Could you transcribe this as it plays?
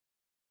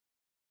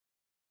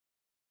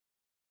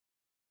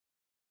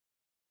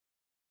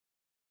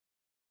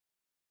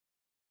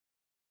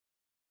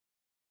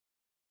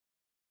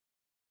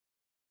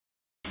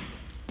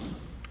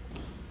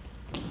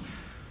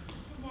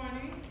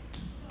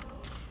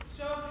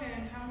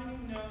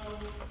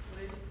with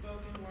a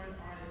spoken word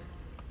artist.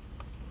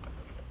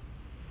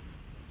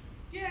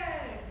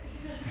 Yay!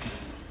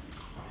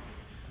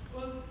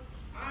 Well,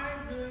 I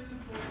really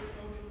support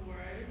spoken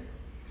word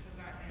because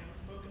I am a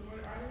spoken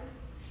word artist.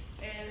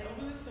 And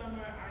over the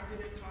summer, I did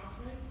a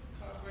conference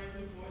called Brave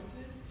New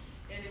Voices,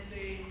 and it's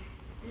a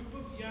group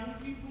of young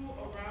people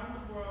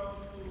around the world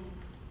who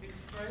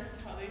expressed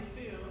how they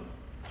feel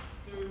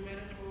through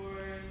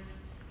metaphors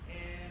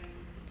and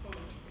poetry.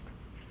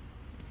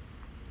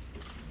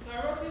 So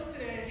I wrote this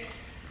today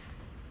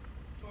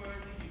for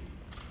the youth.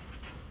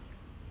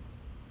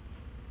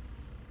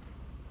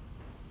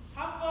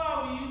 How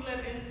far will you let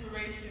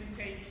inspiration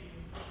take you?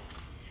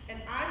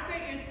 And I say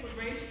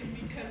inspiration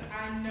because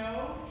I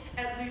know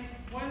at least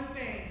one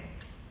thing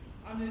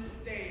on this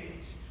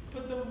stage.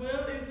 Put the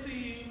will into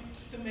you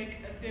to make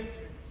a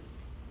difference.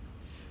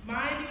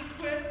 Mind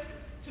equipped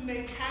to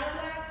make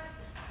Cadillacs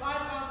fly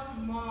off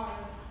to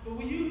Mars, but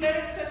will you let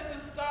it touch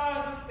the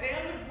stars and stay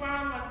on the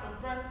ground like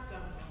the rest of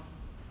them?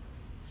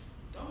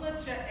 Don't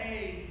let your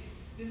age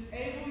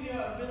disable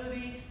your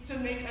ability to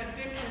make a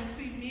difference.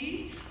 See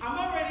me, I'm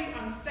already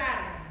on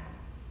Saturn.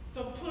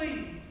 So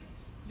please,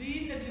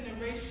 lead a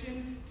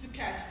generation to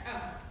catch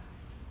up.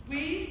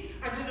 We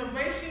are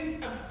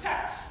generations of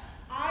touch.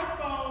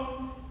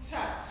 iPhone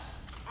touch.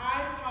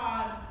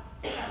 iPod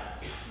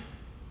touch.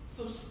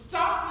 So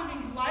stop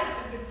living life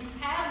as if you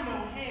have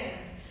no hands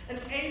and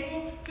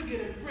able to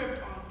get a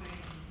grip on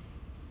things.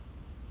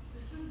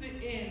 This is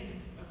the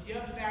end of your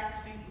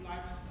backseat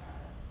lifestyle.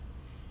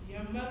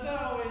 Your mother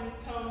always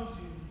told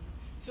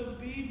you to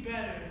be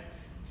better,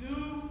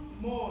 do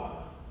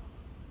more.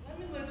 Let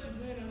me let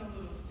you in on a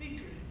little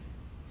secret.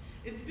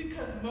 It's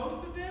because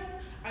most of them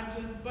are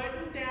just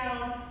button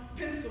down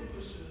pencil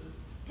pushers,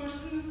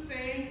 pushing the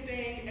same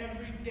thing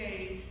every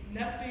day,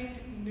 nothing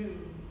new.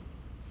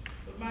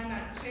 But by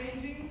not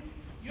changing,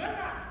 you're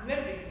not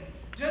living,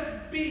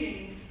 just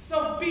being.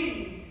 So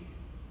be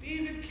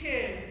the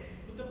kid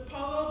with the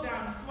polo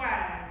down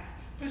swag,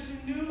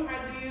 pushing new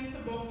ideas to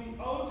both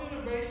the old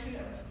generation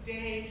of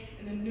today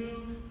and the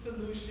new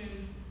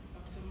solutions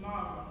of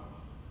tomorrow.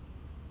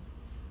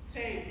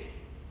 Take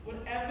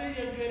whatever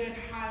you're good at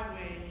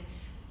highway,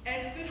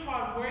 exit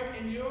hard work,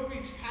 and you'll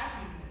reach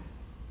happiness.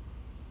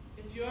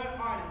 If you're an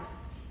artist,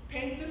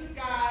 paint the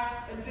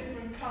sky a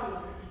different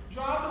color.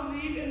 Draw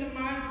belief in the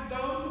minds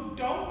of those who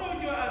don't know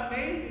you're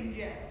amazing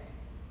yet.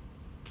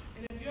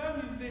 And if you're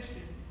a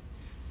musician,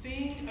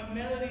 sing a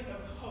melody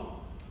of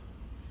hope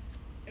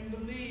and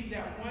believe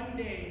that one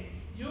day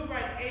you'll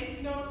write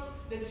eighth notes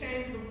that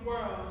change the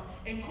world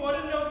and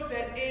quarter notes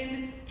that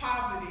end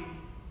poverty.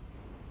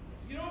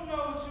 If you don't know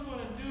what you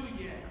want to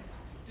do yet,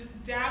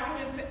 just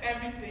dabble into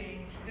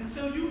everything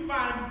until you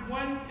find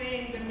one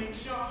thing that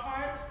makes your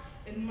heart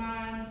and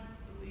mind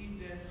believe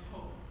there's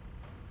hope.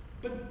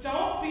 But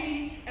don't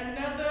be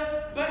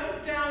another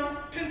button-down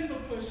pencil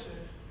pusher.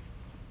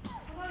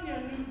 Put on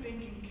your new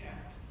thinking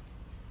caps.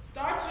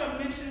 Start your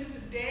mission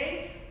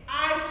today.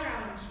 I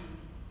challenge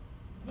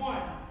you.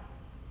 1.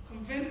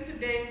 Convince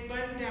today's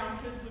button-down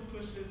pencil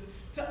pushers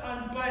to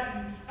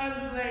unbutton,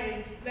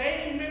 unlay,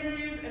 lay in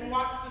memories, and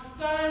watch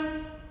the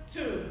sun.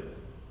 2.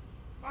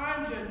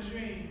 Find your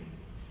dream.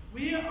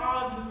 We are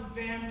all just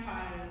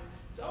vampires.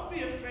 Don't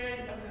be afraid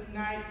of the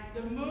night.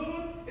 The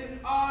moon is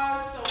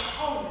ours,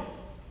 so own it.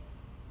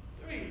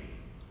 3.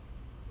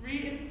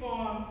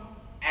 Reinform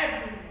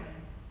everyone.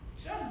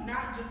 You're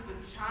not just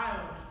a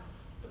child,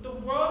 but the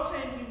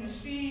world-changing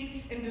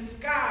machine in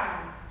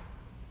disguise.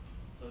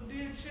 So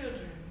dear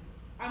children,